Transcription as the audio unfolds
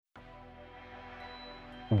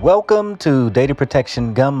Welcome to Data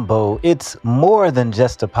Protection Gumbo. It's more than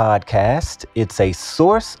just a podcast. It's a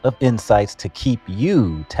source of insights to keep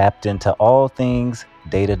you tapped into all things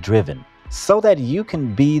data-driven so that you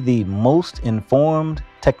can be the most informed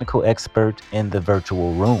technical expert in the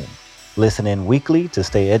virtual room. Listen in weekly to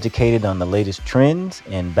stay educated on the latest trends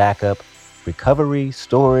in backup, recovery,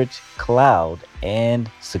 storage, cloud, and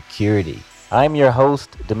security. I'm your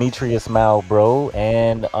host, Demetrius Malbro,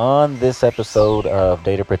 and on this episode of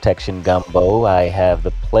Data Protection Gumbo, I have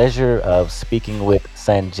the pleasure of speaking with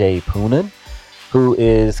Sanjay Poonen, who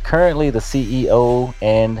is currently the CEO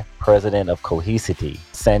and president of Cohesity.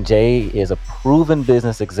 Sanjay is a proven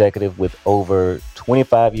business executive with over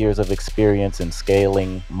 25 years of experience in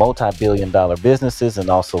scaling multi-billion-dollar businesses and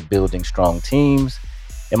also building strong teams.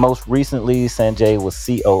 And most recently, Sanjay was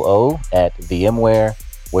COO at VMware,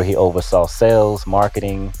 where he oversaw sales,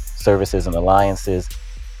 marketing, services, and alliances,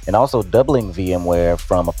 and also doubling VMware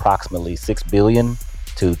from approximately $6 billion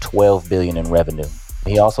to $12 billion in revenue.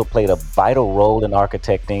 He also played a vital role in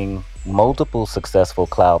architecting multiple successful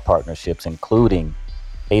cloud partnerships, including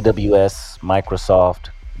AWS, Microsoft,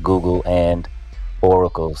 Google, and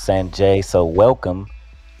Oracle. Sanjay, so welcome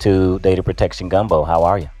to Data Protection Gumbo. How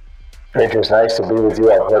are you? It was nice to be with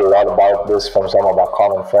you. I've heard a lot about this from some of our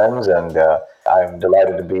common friends, and I'm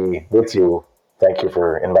delighted to be with you. Thank you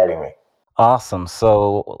for inviting me. Awesome.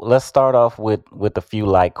 So let's start off with a few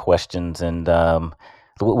light questions, and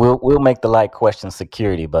we'll make the light question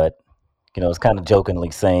security. But it's kind of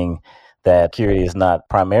jokingly saying that security is not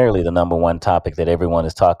primarily the number one topic that everyone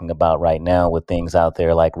is talking about right now with things out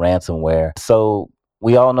there like ransomware. So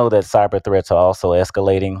we all know that cyber threats are also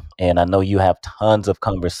escalating, and I know you have tons of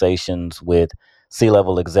conversations with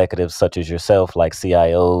C-level executives such as yourself, like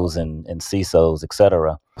CIOs and CISOs, et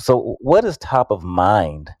cetera. So what is top of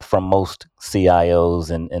mind from most CIOs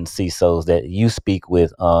and CISOs that you speak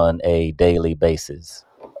with on a daily basis?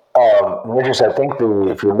 Idris, I think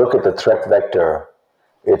if you look at the threat vector,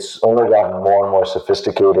 it's only gotten more and more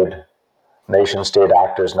sophisticated. Nation-state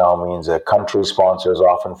actors now means a country sponsors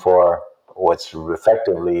often for what's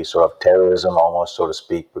effectively sort of terrorism almost, so to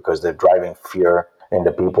speak, because they're driving fear into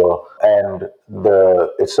people. And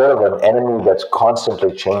it's sort of an enemy that's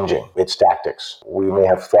constantly changing its tactics. We may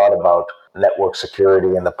have thought about network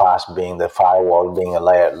security in the past being the firewall, being a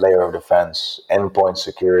layer of defense, endpoint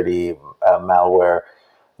security, malware.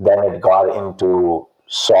 Then it got into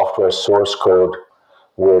software source code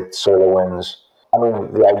with SolarWinds. I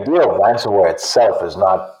mean, the idea of ransomware itself is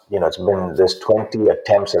not, it's been there's 20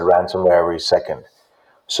 attempts at ransomware every second.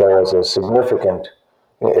 So it's a significant,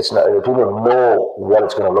 it's not, people know what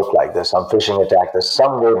it's going to look like. There's some phishing attack. There's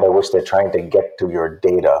some way by which they're trying to get to your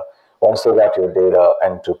data. Once they got your data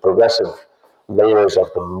and to progressive layers of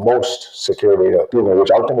the most secure data,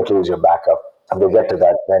 which ultimately is your backup, and they get to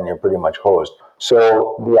that, then you're pretty much hosed.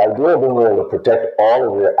 So the idea of being able to protect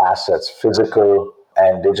all of your assets, physical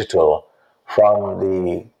and digital, from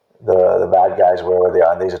the bad guys, wherever they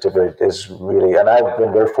are, and these are typically is really, and I've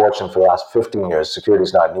been very fortunate for the last 15 years. Security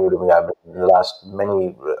is not new to me. I've been, in the last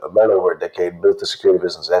well over a decade, built the security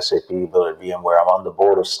business at SAP, built at VMware. I'm on the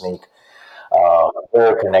board of Snyk.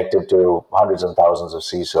 Very connected to hundreds and thousands of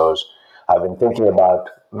CISOs. I've been thinking about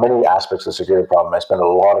many aspects of the security problem. I spend a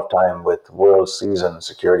lot of time with world-seasoned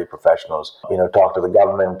security professionals. Talk to the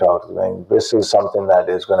government, this is something that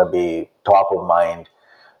is going to be top of mind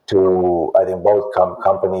to, I think, both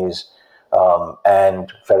companies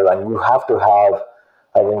and federal. And you have to have,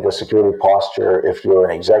 I think, a security posture if you're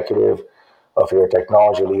an executive, or if you're a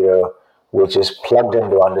technology leader, which is plugged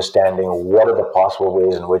into understanding what are the possible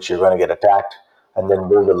ways in which you're going to get attacked, and then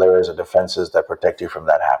build the layers of defenses that protect you from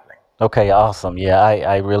that happening. Okay, awesome. Yeah,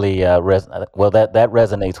 I really that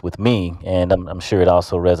resonates with me, and I'm sure it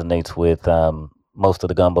also resonates with most of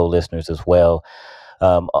the Gumbo listeners as well.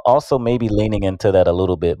 Also, maybe leaning into that a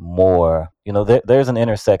little bit more. There's an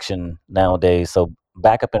intersection nowadays. So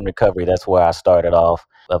backup and recovery, that's where I started off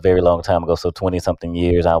a very long time ago. So 20-something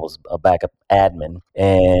years, I was a backup admin,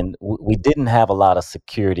 and we didn't have a lot of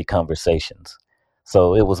security conversations.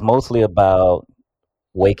 So it was mostly about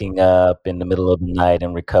waking up in the middle of the night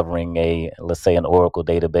and recovering let's say an Oracle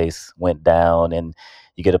database went down, and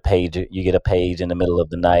you get a page in the middle of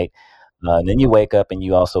the night. And then you wake up and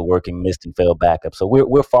you also working missed and failed backup. So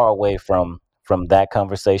we're far away from that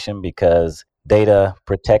conversation, because data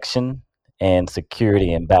protection and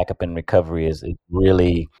security and backup and recovery is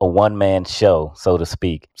really a one-man show, so to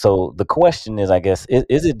speak. So the question is, I guess,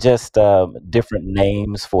 is it just different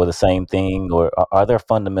names for the same thing, or are there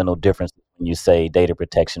fundamental differences when you say data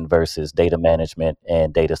protection versus data management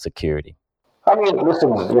and data security? I mean,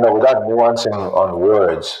 listen, without nuancing on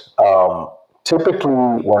words,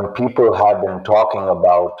 typically when people have been talking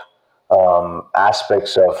about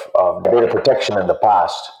aspects of data protection in the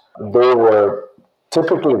past, they were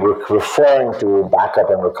typically referring to backup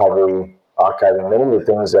and recovery, archiving, many of the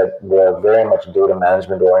things that were very much data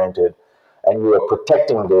management oriented, and you were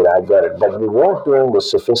protecting data, I get it, but you weren't doing the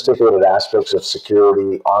sophisticated aspects of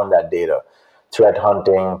security on that data, threat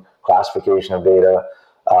hunting, classification of data,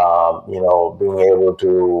 being able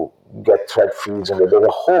to get threat feeds, and there's a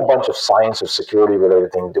whole bunch of science of security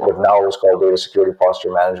related things, what now is called data security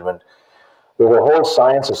posture management. There's a whole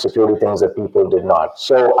science of security things that people did not.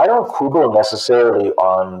 So I don't quibble necessarily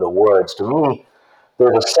on the words. To me,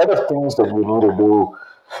 there's a set of things that you need to do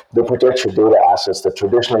to protect your data assets that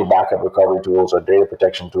traditionally backup recovery tools or data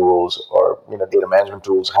protection tools or data management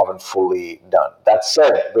tools haven't fully done. That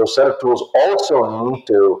said, those set of tools also need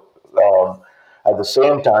to at the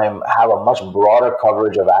same time have a much broader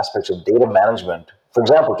coverage of aspects of data management. For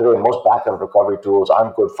example, today most backup recovery tools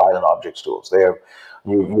aren't good file and objects tools.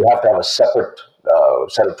 You have to have a separate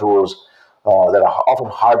set of tools that are often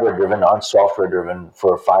hardware driven, aren't software driven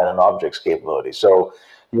for file and objects capability. So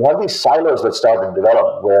you have these silos that start to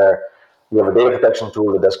develop where you have a data protection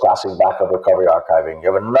tool that does classic backup recovery archiving.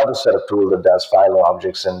 You have another set of tools that does file and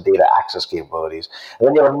objects and data access capabilities. And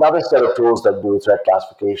then you have another set of tools that do threat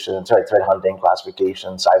classification, threat hunting,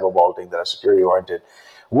 classification, cyber vaulting that are security oriented.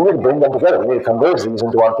 We need to bring them together. We need to converge these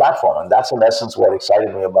into one platform. And that's in essence what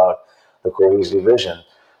excited me about the Cohesity vision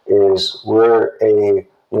is we're a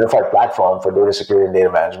unified platform for data security and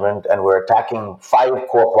data management, and we're attacking 5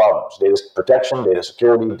 core problems: data protection, data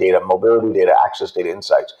security, data mobility, data access, data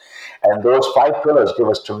insights. And those 5 pillars give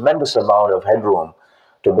us tremendous amount of headroom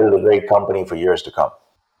to build a great company for years to come.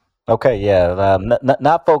 Okay, yeah,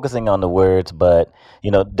 not focusing on the words, but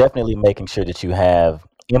definitely making sure that you have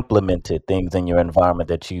implemented things in your environment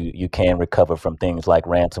that you can recover from things like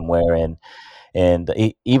ransomware and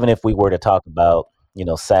even if we were to talk about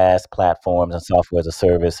SaaS platforms and software as a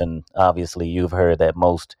service, and obviously you've heard that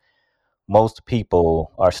most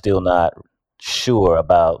people are still not sure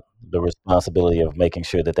about the responsibility of making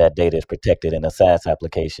sure that that data is protected in a SaaS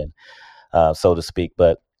application, so to speak.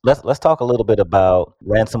 But let's talk a little bit about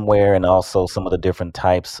ransomware and also some of the different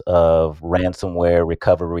types of ransomware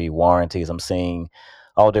recovery warranties. I'm seeing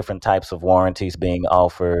all different types of warranties being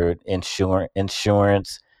offered,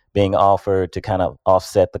 insurance being offered to kind of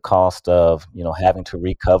offset the cost of having to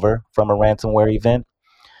recover from a ransomware event.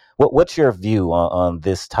 What's your view on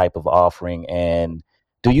this type of offering, and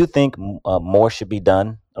do you think more should be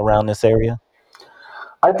done around this area?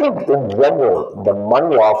 I think in general, the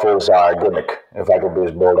money offers are a gimmick, if I could be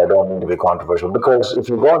as bold. I don't mean to be controversial, because if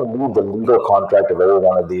you go and read the legal contract of every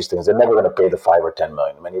one of these things, they're never going to pay the 5 or 10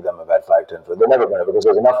 million. Many of them have had 5, 10. They're never going to, because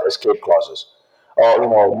there's enough escape clauses. Or,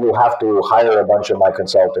 you have to hire a bunch of my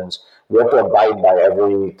consultants. You have to abide by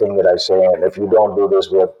everything that I say. And if you don't do this,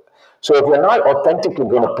 so if you're not authentically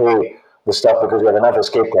going to pay the stuff because you have enough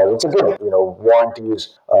escape clause, it's a gimmick.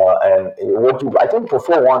 Warranties, and what I think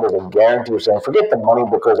prefer one is a guarantee of saying, forget the money,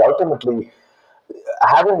 because ultimately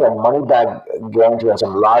having a money back guarantee on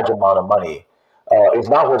some large amount of money is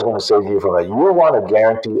not what's going to save you from it. You want a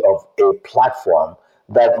guarantee of a platform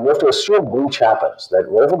that you have to assume breach happens,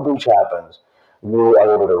 that whatever breach happens, you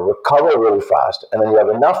are able to recover really fast, and then you have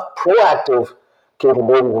enough proactive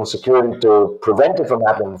capabilities and security to prevent it from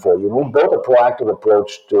happening before. You need both a proactive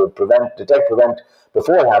approach to detect, prevent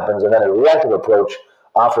before it happens, and then a reactive approach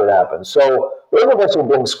after it happens. So those of us who've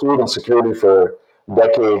been screwed in security for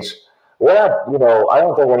decades, we're not, I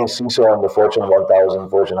don't think any CISO in the Fortune 1000,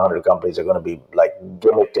 Fortune 100 companies are going to be like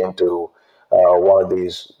gimmicked into one of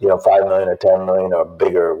these, 5 million or 10 million or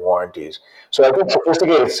bigger warranties. So I think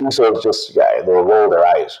sophisticated CISOs just, they'll roll their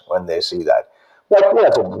eyes when they see that. But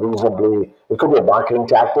it's it could be a marketing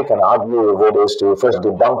tactic, and our view of it is to first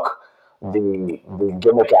debunk the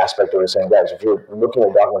gimmick aspect of it, saying, guys, if you're looking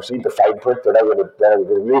at documents, read the fine print, they're never going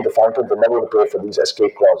to read the fine print, they're never going to pay for these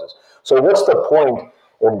escape clauses. So what's the point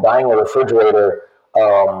in buying a refrigerator,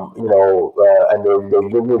 and they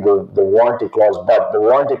give you the warranty clause, but the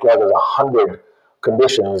warranty clause has 100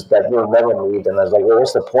 conditions that you'll never meet, and I was like, well,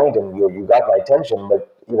 what's the point? And you got my attention,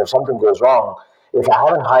 but if something goes wrong, if I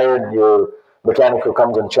haven't hired your mechanic who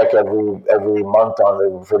comes and check every month on the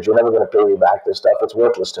refrigerator, you're never going to pay me back this stuff. It's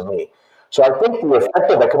worthless to me. So I think the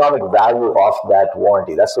effective economic value of that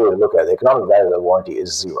warranty, that's the way to look at it. The economic value of the warranty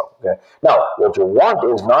is zero. Okay? Now, what you want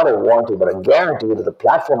is not a warranty, but a guarantee that the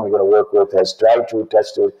platform you're going to work with has tried, true,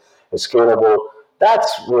 tested, is scalable.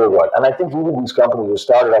 That's really what. And I think even these companies who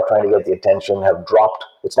started off trying to get the attention have dropped.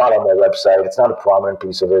 It's not on their website. It's not a prominent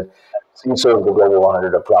piece of it. CISOs of the Global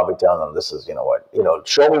 100 are probably telling them, this is,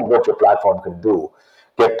 show me what your platform can do.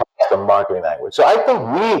 Get past the marketing language. So I think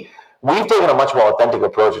we've taken a much more authentic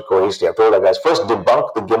approach at Cohesity. I told our guys, first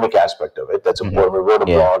debunk the gimmick aspect of it. That's important. We wrote a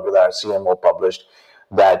blog that our CMO published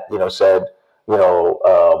that, said,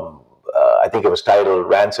 I think it was titled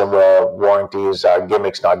 "Ransomware Warranties Are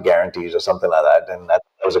Gimmicks, Not Guarantees" or something like that. And that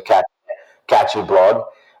was a catchy blog.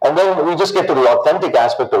 And then we just get to the authentic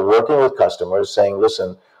aspect of working with customers, saying,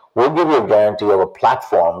 listen, we'll give you a guarantee of a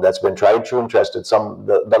platform that's been tried, true, and trusted.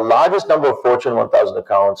 The largest number of Fortune 1000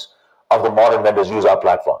 accounts of the modern vendors use our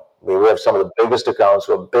platform. We have some of the biggest accounts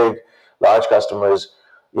for big, large customers.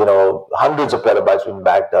 Hundreds of petabytes been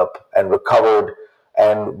backed up and recovered,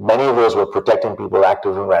 and many of those were protecting people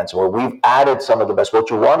active in ransomware. We've added some of the best, what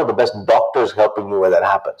you want are the best doctors helping you where that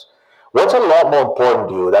happens. What's a lot more important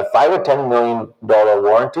to you, that $5 or $10 million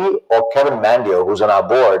warranty, or Kevin Mandio, who's on our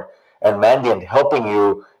board, and Mandiant helping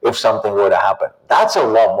you if something were to happen? That's a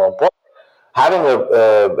lot more important. Having a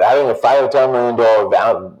 $5 or $10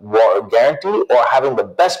 million guarantee, or having the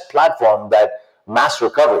best platform that mass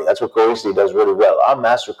recovery. That's what Cohesity does really well. Our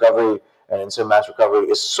mass recovery and instant mass recovery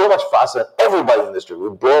is so much faster than everybody in the industry.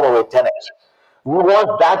 We've blown away 10x. You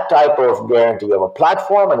want that type of guarantee of a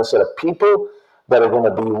platform and a set of people that are going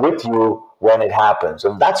to be with you when it happens.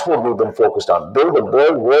 And that's what we've been focused on. Build the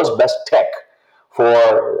world's best tech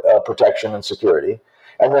for protection and security,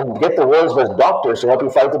 and then get the world's best doctors to help you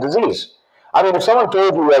fight the disease. I mean, if someone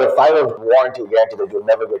told you you had a 5-year warranty guarantee that you'll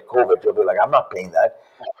never get COVID, you'll be like, I'm not paying that.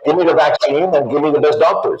 Give me the vaccine and give me the best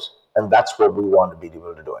doctors. And that's what we want to be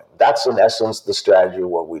able to do. That's, in essence, the strategy of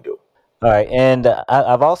what we do. All right. And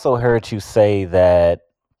I've also heard you say that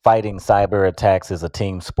fighting cyber attacks is a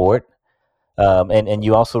team sport. And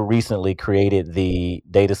you also recently created the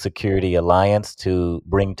Data Security Alliance to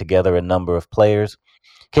bring together a number of players.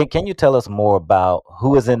 Can you tell us more about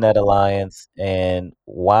who is in that alliance and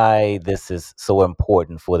why this is so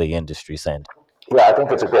important for the industry, Sandy? Yeah, I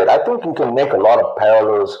think it's great. I think you can make a lot of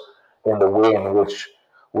parallels in the way in which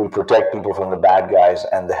we protect people from the bad guys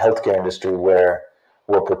and the healthcare industry, where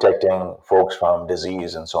we're protecting folks from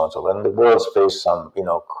disease and so on and so forth. And the world's faced some,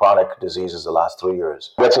 chronic diseases the last 3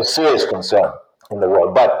 years. That's a serious concern in the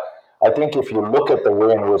world. But I think if you look at the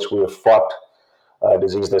way in which we have fought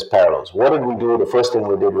disease, there's parallels. What did we do? The first thing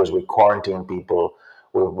we did was we quarantined people.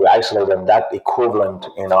 We isolated them. That equivalent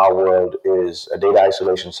in our world is a data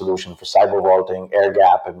isolation solution for cyber vaulting, air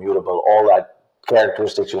gap, immutable, all that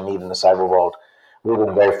characteristics you need in the cyber vault. We've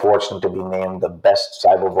been very fortunate to be named the best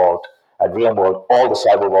cyber vault at VMworld. All the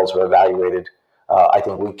cyber vaults were evaluated. I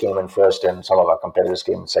think we came in first, and some of our competitors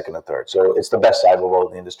came in second or third. So it's the best cyber vault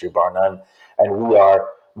in the industry, bar none. And we are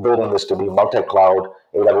building this to be multi-cloud,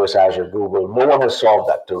 AWS, Azure, Google. No one has solved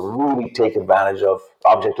that, to really take advantage of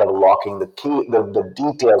object level locking, the key, the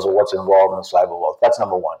details of what's involved in the cyber vault. That's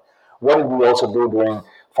number one. What did we also do during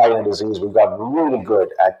fighting the disease? We got really good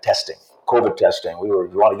at testing, COVID testing. You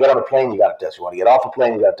want to get on a plane, you got to test. You want to get off a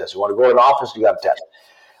plane, you got to test. You want to go to an office, you got to test.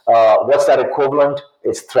 What's that equivalent?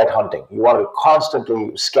 It's threat hunting. You want to be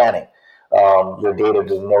constantly scanning your data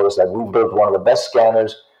to notice that we built one of the best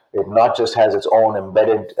scanners. It not just has its own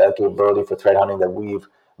embedded capability for threat hunting that we've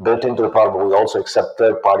built into the product, but we also accept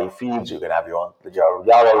third-party feeds. You can have your own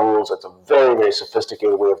Java rules. It's a very, very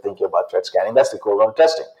sophisticated way of thinking about threat scanning. That's the equivalent of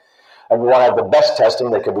testing. And we want to have the best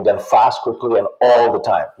testing that can be done fast, quickly, and all the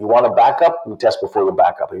time. You want to back up, you test before you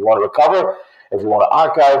back up. If you want to recover, if you want to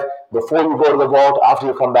archive, before you go to the vault, after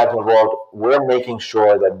you come back to the vault, we're making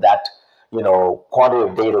sure that quantity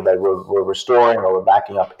of data that we're restoring or we're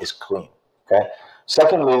backing up is clean. Okay.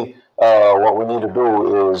 Secondly, what we need to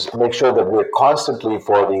do is make sure that we're constantly,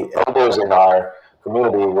 for the elders in our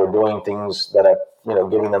community, we're doing things that are,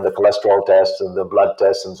 giving them the cholesterol tests and the blood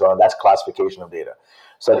tests and so on. That's classification of data.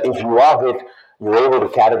 So that if you are hit, you're able to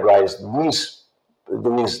categorize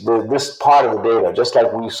this part of the data, just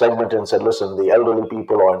like we segmented and said, listen, the elderly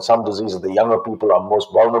people, or in some diseases, the younger people are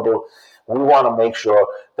most vulnerable. We want to make sure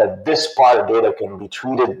that this part of data can be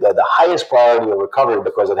treated the highest priority of recovery,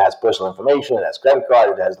 because it has personal information, it has credit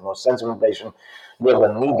card, it has the most sensitive information. You're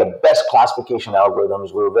going to need the best classification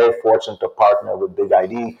algorithms. We're very fortunate to partner with Big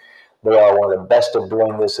ID. They are one of the best at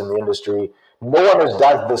doing this in the industry. No one has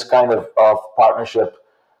done this kind of partnership.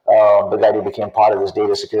 Big ID became part of this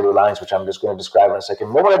Data Security Alliance, which I'm just going to describe in a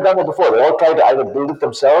second. No one had done it before. They all tried to either build it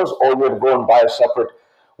themselves, or you had to go and buy a separate.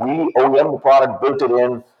 We OEM the product, built it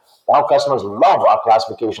in. Our customers love our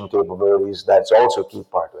classification capabilities. That's also a key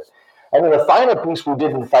part of it. And then the final piece we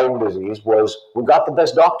did in fighting disease was we got the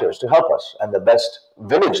best doctors to help us and the best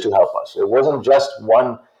village to help us. It wasn't just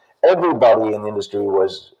one. Everybody in the industry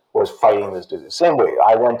was fighting this disease. Same way,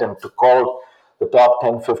 I went and called the top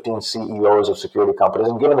 10, 15 CEOs of security companies,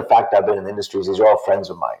 and given the fact I've been in the industries, these are all friends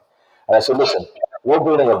of mine. And I said, listen, we're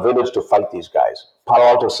building a village to fight these guys. Palo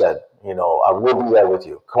Alto said, I will be there with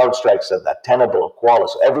you. CrowdStrike said that. Tenable,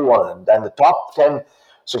 Qualys, everyone. And the top 10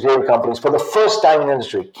 security companies, for the first time in the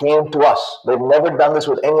industry, came to us. They've never done this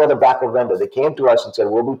with any other backup vendor. They came to us and said,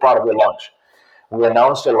 we'll be part of your launch. We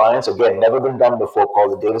announced an alliance, again, never been done before,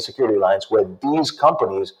 called the Data Security Alliance, where these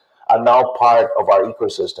companies are now part of our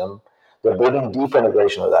ecosystem. They're building deep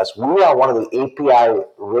integration with us. We are one of the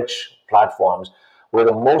API-rich platforms. We're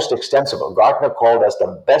the most extensive. Gartner called us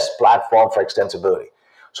the best platform for extensibility.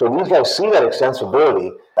 So these guys see that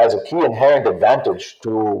extensibility as a key inherent advantage to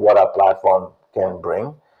what our platform can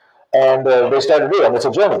bring. And they started doing it. And it's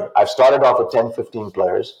a journey. I've started off with 10, 15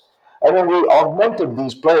 players. And then we augmented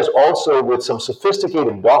these players also with some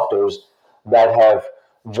sophisticated doctors that have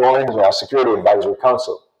joined our Security Advisory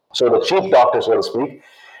Council. So the chief doctor, so to speak,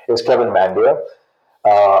 is Kevin Mandia,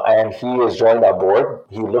 and he has joined our board.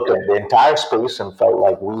 He looked at the entire space and felt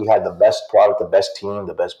like we had the best product, the best team,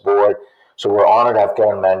 the best board. So we're honored to have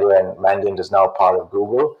Kevin Mandia, and Mandiant is now part of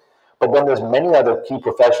Google. But then there's many other key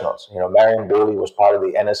professionals. Marion Bailey was part of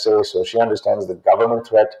the NSA, so she understands the government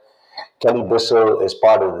threat. Kelly Bissell is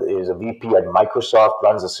a VP at Microsoft,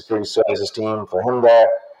 runs the security services team for him there.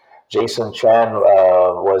 Jason Chan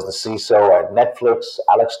was the CISO at Netflix.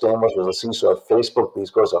 Alex Stamos was the CISO at Facebook. These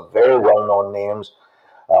guys are very well-known names.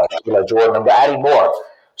 Sheila Jordan, and they're adding more.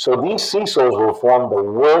 So these CISOs will form the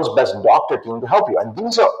world's best doctor team to help you. And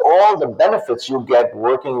these are all the benefits you get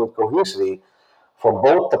working with Cohesity for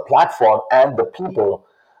both the platform and the people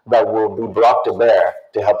that will be brought to bear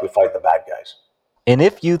to help you fight the bad guys. And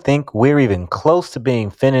if you think we're even close to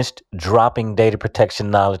being finished dropping data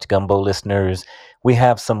protection knowledge, Gumbo listeners, we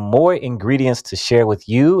have some more ingredients to share with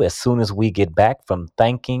you as soon as we get back from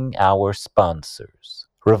thanking our sponsors.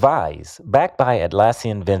 Revise, backed by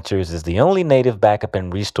Atlassian Ventures, is the only native backup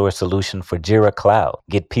and restore solution for Jira Cloud.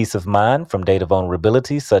 Get peace of mind from data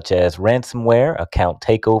vulnerabilities such as ransomware, account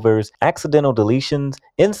takeovers, accidental deletions,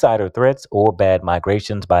 insider threats, or bad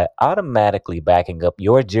migrations by automatically backing up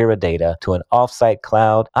your Jira data to an offsite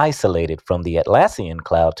cloud isolated from the Atlassian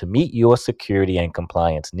cloud to meet your security and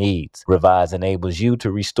compliance needs. Revise enables you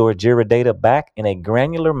to restore Jira data back in a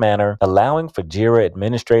granular manner, allowing for Jira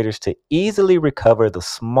administrators to easily recover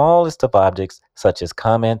the smallest of objects such as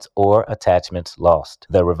comments or attachments lost.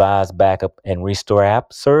 The Revise Backup and Restore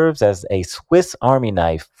app serves as a Swiss Army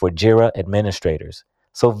knife for Jira administrators.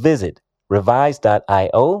 So visit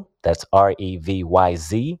revise.io, that's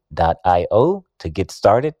REVYZ.io, to get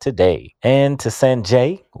started today. And to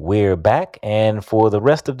Sanjay, we're back. And for the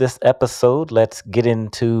rest of this episode, let's get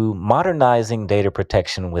into modernizing data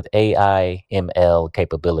protection with AI ML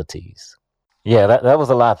capabilities. Yeah, that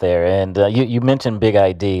was a lot there. And you mentioned Big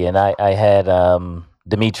ID, and I had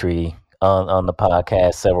Dimitri on the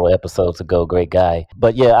podcast several episodes ago. Great guy.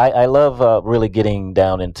 But yeah, I love really getting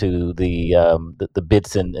down into the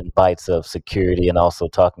bits and bytes of security, and also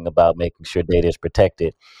talking about making sure data is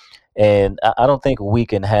protected. And I don't think we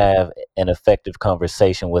can have an effective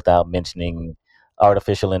conversation without mentioning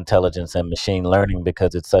artificial intelligence and machine learning,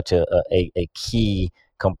 because it's such a key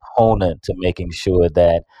component to making sure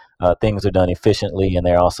that things are done efficiently and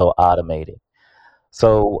they're also automated.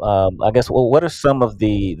 So I guess, what are some of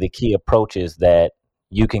the key approaches that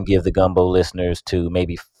you can give the Gumbo listeners to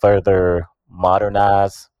maybe further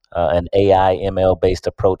modernize an AI ML based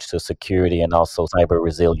approach to security and also cyber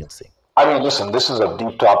resiliency? I mean, listen, this is a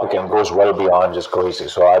deep topic and goes well beyond just Cohesity.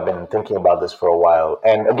 So I've been thinking about this for a while.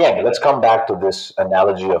 And again, let's come back to this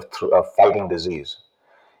analogy of fighting disease.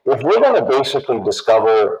 If we're going to basically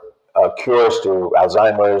discover cures to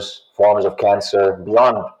Alzheimer's, forms of cancer,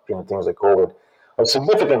 beyond things like COVID, a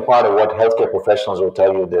significant part of what healthcare professionals will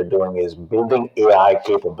tell you they're doing is building AI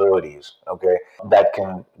capabilities, okay, that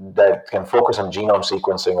can focus on genome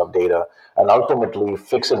sequencing of data and ultimately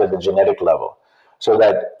fix it at the genetic level. So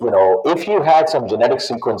that, if you had some genetic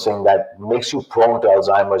sequencing that makes you prone to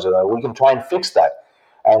Alzheimer's, we can try and fix that,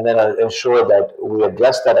 and then ensure that we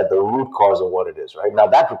address that at the root cause of what it is, right? Now,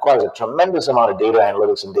 that requires a tremendous amount of data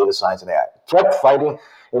analytics and data science and AI. Threat fighting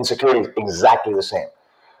in security is exactly the same.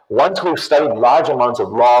 Once we've studied large amounts of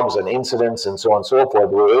logs and incidents and so on and so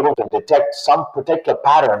forth, we're able to detect some particular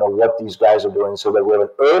pattern of what these guys are doing, so that we have an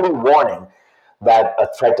early warning that a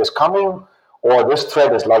threat is coming, or this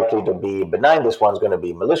threat is likely to be benign, this one's going to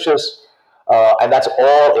be malicious. And that's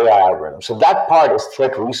all AI algorithms. So that part is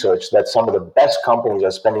threat research that some of the best companies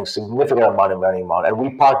are spending significant amount of money on, and we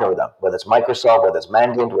partner with them, whether it's Microsoft, whether it's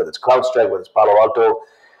Mandiant, whether it's CrowdStrike, whether it's Palo Alto.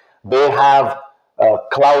 They have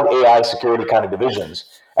cloud AI security kind of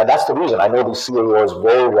divisions. And that's the reason. I know these CEOs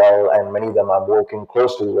very well, and many of them I'm working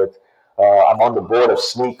closely with I'm on the board of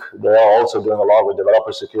Sneak. They're also doing a lot with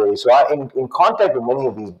developer security. So in contact with many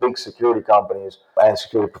of these big security companies and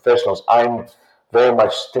security professionals, I'm very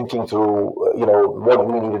much thinking through, what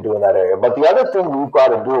we need to do in that area. But the other thing we've got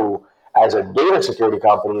to do as a data security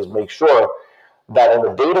company is make sure that in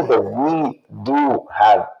the data that we do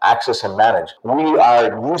have access and manage, we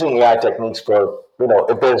are using AI techniques for,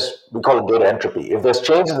 if we call it data entropy. If there's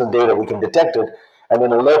changes in data, we can detect it and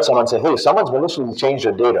then alert someone, say, hey, someone's maliciously changed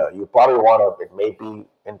your data. You probably want to, it may be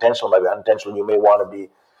intentional, maybe unintentional, you may want to be,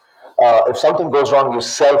 if something goes wrong, you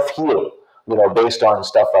self-heal, based on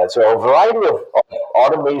stuff like that. So a variety of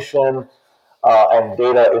automation and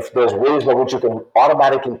data, if there's ways by which you can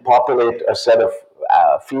automatically populate a set of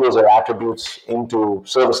fields or attributes into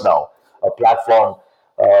ServiceNow, a platform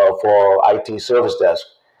for IT service desk,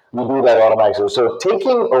 you do that automatically. So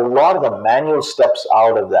taking a lot of the manual steps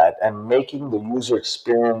out of that and making the user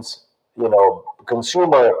experience,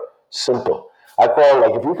 consumer simple. I call,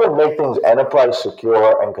 like, if you can make things enterprise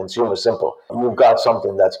secure and consumer simple, you've got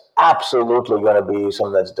something that's absolutely going to be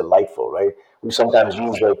something that's delightful, right? We sometimes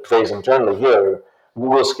use the phrase internally here,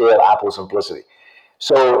 Google scale Apple simplicity.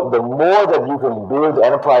 So the more that you can build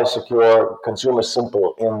enterprise secure, consumer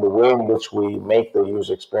simple in the way in which we make the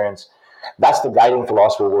user experience, that's the guiding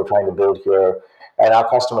philosophy we're trying to build here. And our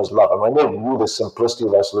customers love it. When they view the simplicity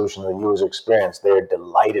of our solution, the user experience, they're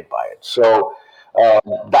delighted by it. So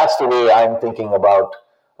that's the way I'm thinking about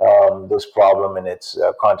this problem and its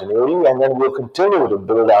continuity. And then we'll continue to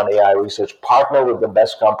build on AI research, partner with the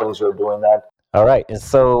best companies who are doing that. All right, and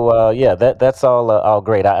so yeah, that's all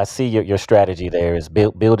great. I see your strategy there is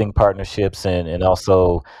building partnerships and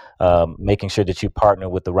also making sure that you partner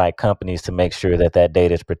with the right companies to make sure that that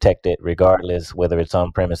data is protected, regardless whether it's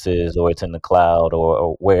on premises or it's in the cloud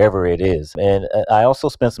or wherever it is. And I also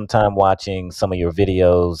spent some time watching some of your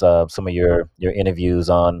videos, some of your interviews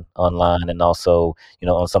online, and also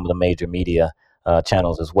on some of the major media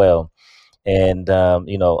channels as well. And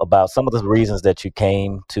about some of the reasons that you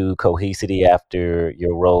came to Cohesity after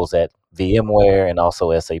your roles at VMware and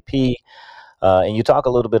also SAP. And you talk a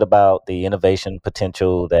little bit about the innovation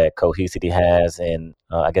potential that Cohesity has, and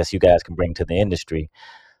I guess you guys can bring to the industry.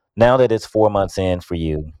 Now that it's 4 months in for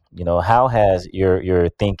you, how has your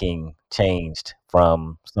thinking changed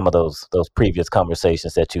from some of those previous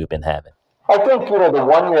conversations that you've been having? I think, the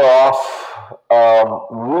 1 year off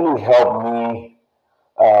really helped me.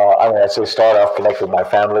 I'd say start off connect with my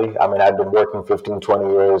family. I've been working 15,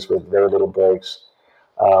 20 years with very little breaks.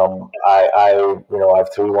 I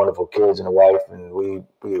have three wonderful kids and a wife, and we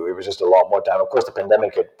it was just a lot more time. Of course, the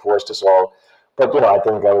pandemic had forced us all, but I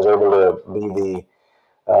think I was able to be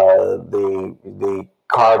the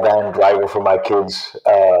car van driver for my kids,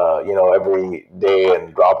 every day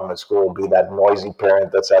and drop them at school. Be that noisy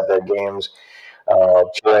parent that's at their games,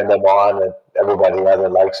 cheering them on, and everybody either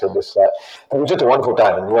likes it, dislikes. It was just a wonderful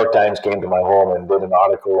time. The New York Times came to my home and did an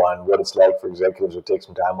article on what it's like for executives to take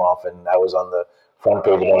some time off, and I was on the front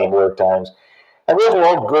page of the New York Times. And those were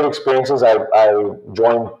all good experiences. I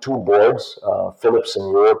joined two boards, Philips in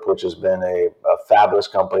Europe, which has been a fabulous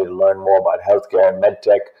company to learn more about healthcare and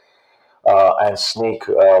medtech, and Sneak,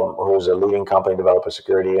 who's a leading company in developer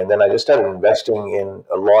security. And then I just started investing in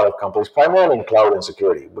a lot of companies, primarily in cloud and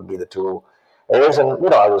security would be the two areas. And,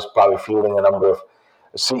 I was probably fielding a number of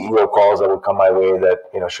CEO calls that would come my way that,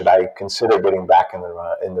 should I consider getting back in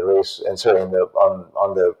the race and sorry,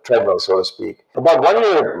 on the treadmill, so to speak. About 1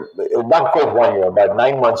 year, not quite 1 year, about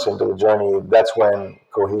 9 months into the journey, that's when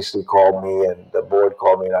Cohesity called me and the board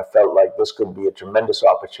called me, and I felt like this could be a tremendous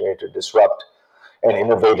opportunity to disrupt and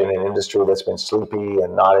innovate in an industry that's been sleepy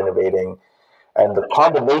and not innovating. And the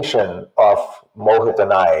combination of Mohit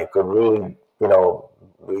and I could really,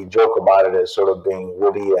 we joke about it as sort of being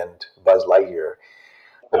Woody and Buzz Lightyear.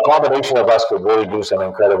 The combination of us could really do some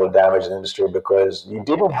incredible damage in the industry because you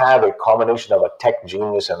didn't have a combination of a tech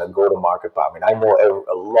genius and a go-to-market power. I know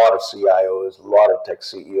a lot of CIOs, a lot of tech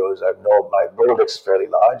CEOs. I know my Rolodex is fairly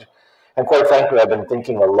large. And quite frankly, I've been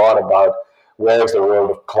thinking a lot about where does the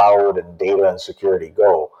world of cloud and data and security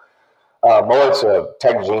go. Mohit's a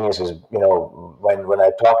tech genius. When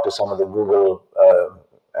I talked to some of the Google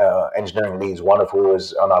engineering leads, one of who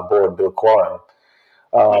was on our board, Bill Corum,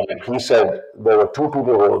 he said there were two people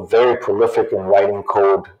who were very prolific in writing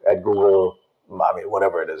code at Google.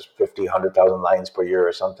 Whatever it is, 50, 100,000 lines per year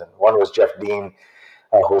or something. One was Jeff Dean,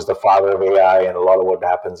 who was the father of AI and a lot of what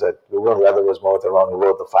happens at Google. The other was Mohit Aron, who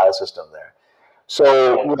wrote the file system there.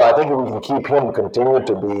 So, I think if we can keep him continue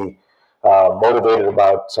to be motivated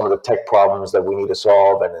about some of the tech problems that we need to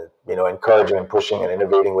solve and, encouraging and pushing and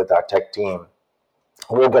innovating with our tech team,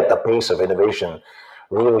 we'll get the pace of innovation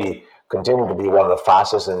really continue to be one of the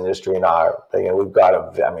fastest in the industry in our thing. And we've got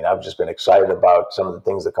I've just been excited about some of the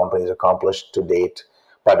things the company's accomplished to date.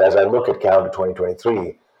 But as I look at calendar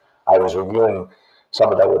 2023, I was reviewing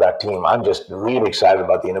some of that with our team. I'm just really excited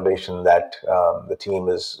about the innovation that the team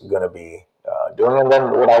is going to be doing. And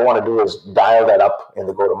then what I want to do is dial that up in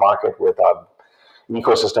the go-to-market with our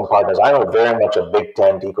ecosystem partners. I'm very much a big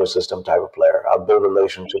tent ecosystem type of player. I'll build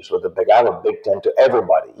relationships with the big. I have a big tent to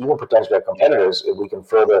everybody, even potentially our competitors, if we can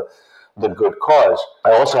further the good cause.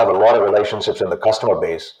 I also have a lot of relationships in the customer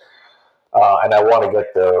base, and I want to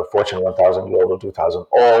get the Fortune 1000, Global 2000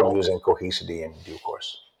 all using Cohesity in due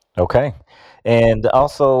course. Okay. And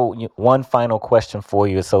also, one final question for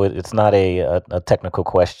you. So it's not a technical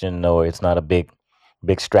question, or it's not a big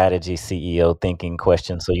strategy CEO thinking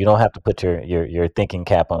question. So you don't have to put your thinking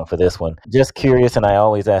cap on for this one. Just curious, and I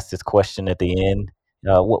always ask this question at the end.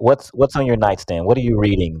 What's on your nightstand? What are you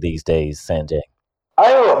reading these days, Sanjay?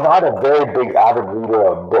 I am not a very big avid reader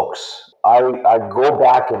of books. I go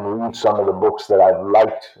back and read some of the books that I've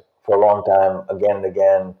liked for a long time, again and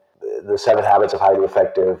again. The Seven Habits of Highly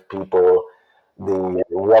Effective People, the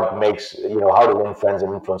what makes, how to win friends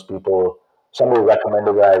and influence people. Somebody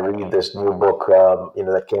recommended that I read this new book,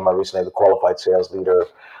 that came out recently, The Qualified Sales Leader.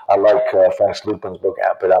 I like Frank Slootman's book,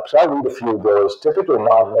 Amp It Up. So I read a few of those, typically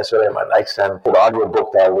not necessarily on my nightstand. The audio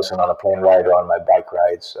book that I listen on a plane ride or on my bike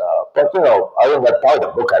rides. But, other than that, probably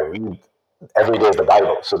the book I read every day is the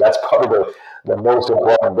Bible. So that's probably the most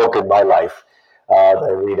important book in my life that I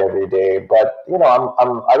read every day. But,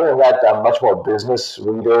 I'm other than that, I'm much more business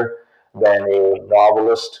reader than a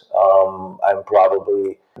novelist. I'm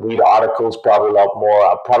probably read articles probably a lot more.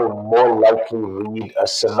 I'll probably more likely read a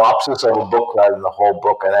synopsis of a book rather than the whole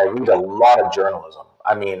book. And I read a lot of journalism.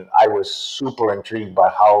 I mean, I was super intrigued by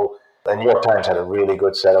how the New York Times had a really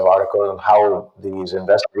good set of articles and how these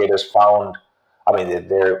investigators found. I mean,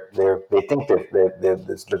 they think that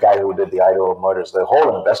it's the guy who did the Idaho murders. The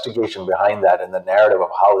whole investigation behind that and the narrative of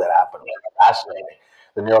how that happened was fascinating.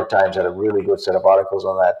 The New York Times had a really good set of articles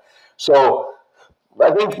on that. So I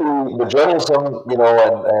think the journalism,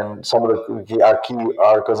 and some of our key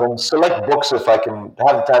articles, and select books if I can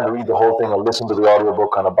have the time to read the whole thing or listen to the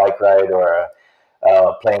audiobook on a bike ride or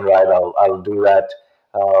a plane ride, I'll do that.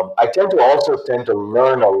 I tend to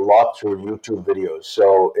learn a lot through YouTube videos.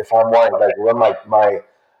 So if I'm wanting, like, run my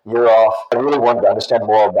year off, I really wanted to understand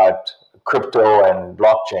more about crypto and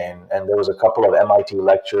blockchain, and there was a couple of MIT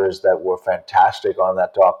lectures that were fantastic on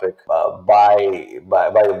that topic by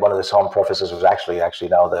one of the Somme professors, who's actually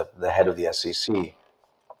now the head of the SEC.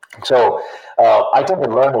 So I tend to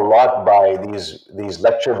learn a lot by these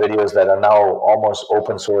lecture videos that are now almost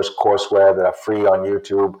open source courseware that are free on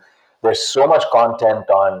YouTube. There's so much content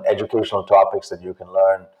on educational topics that you can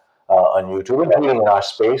learn on YouTube, including in our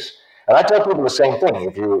space. And I tell people the same thing.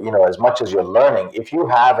 If as much as you're learning, if you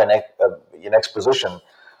have an exposition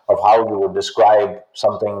of how you would describe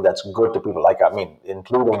something that's good to people,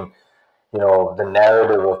 including, the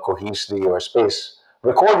narrative of Cohesity or space,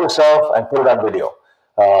 record yourself and put it on video.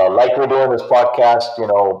 Like we're doing this podcast,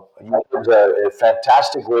 YouTube's a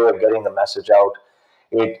fantastic way of getting the message out.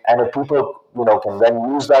 And if people, can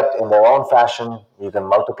then use that in their own fashion, you can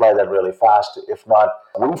multiply that really fast. If not,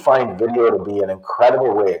 we find video to be an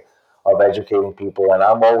incredible way of educating people, and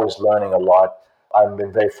I'm always learning a lot. I've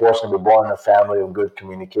been very fortunate to be born in a family of good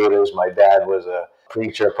communicators. My dad was a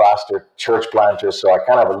preacher, pastor, church planter, so I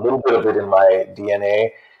kind of have a little bit of it in my DNA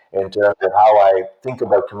in terms of how I think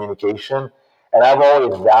about communication. And I've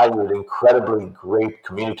always valued incredibly great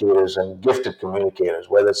communicators and gifted communicators,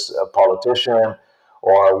 whether it's a politician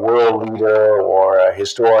or a world leader or a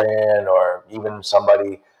historian or even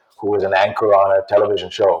somebody who is an anchor on a television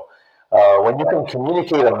show. When you can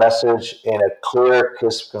communicate a message in a clear,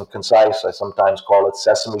 crisp, and concise, I sometimes call it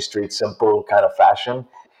Sesame Street simple kind of fashion,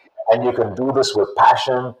 and you can do this with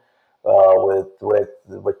passion,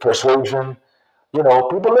 with persuasion,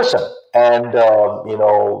 people listen. And,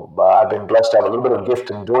 I've been blessed to have a little bit of gift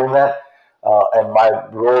in doing that. And my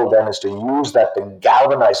role then is to use that to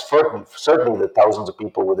galvanize certainly the thousands of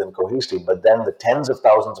people within Cohesity, but then the tens of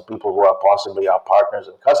thousands of people who are possibly our partners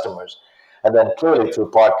and customers. And then clearly through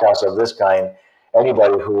podcasts of this kind,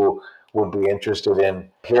 anybody who would be interested in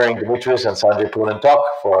hearing Dimitris and Sanjay Poonen talk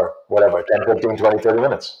for whatever, 10, 15, 20, 30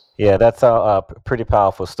 minutes. Yeah, that's all pretty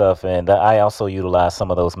powerful stuff. And I also utilize some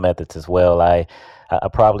of those methods as well. I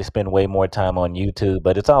probably spend way more time on YouTube,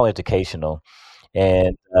 but it's all educational.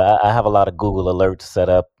 And I have a lot of Google alerts set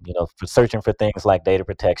up, for searching for things like data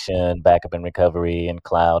protection, backup and recovery, and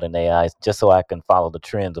cloud and AI, just so I can follow the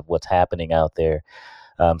trends of what's happening out there.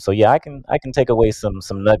 So yeah, I can take away some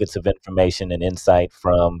nuggets of information and insight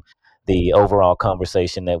from the overall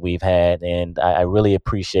conversation that we've had. And I really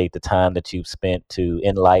appreciate the time that you've spent to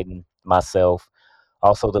enlighten myself,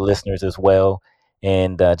 also the listeners as well.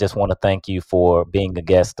 And just want to thank you for being a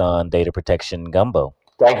guest on Data Protection Gumbo.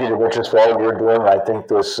 Thank you, Demetrius, for all you're doing. I think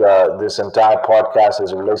this entire podcast,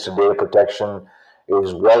 as it relates to data protection,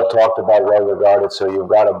 is well talked about, well regarded. So you've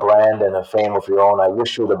got a brand and a fame of your own. I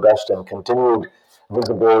wish you the best and continued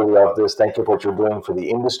visibility of this. Thank you for what you're doing for the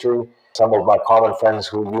industry. Some of my common friends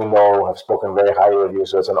who you know have spoken very highly of you.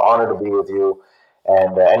 So it's an honor to be with you.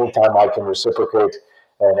 And anytime I can reciprocate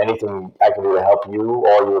and anything I can do to help you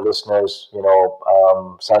or your listeners,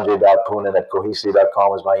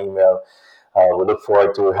 sanjay.poonen@cohesity.com is my email. We look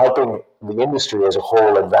forward to helping the industry as a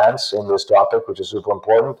whole advance in this topic, which is super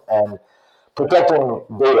important. And protecting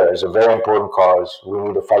data is a very important cause. We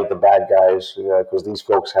need to fight the bad guys because these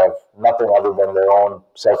folks have nothing other than their own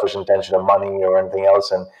selfish intention of money or anything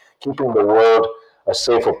else. And keeping the world a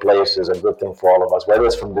safer place is a good thing for all of us, whether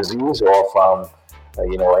it's from disease or from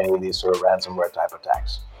any of these sort of ransomware type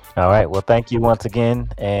attacks. All right. Well, thank you once again.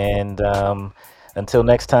 And until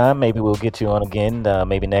next time, maybe we'll get you on again,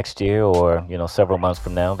 maybe next year or, several months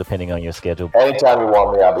from now, depending on your schedule. Anytime you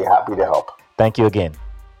want me, I'll be happy to help. Thank you again.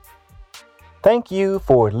 Thank you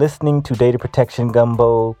for listening to Data Protection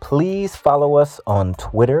Gumbo. Please follow us on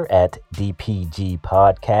Twitter at DPG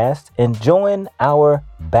Podcast and join our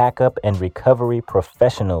Backup and Recovery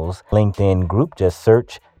Professionals LinkedIn group. Just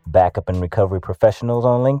search Backup and Recovery Professionals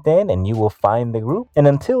on LinkedIn and you will find the group. And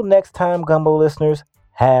until next time, Gumbo listeners,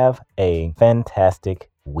 have a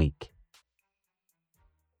fantastic week.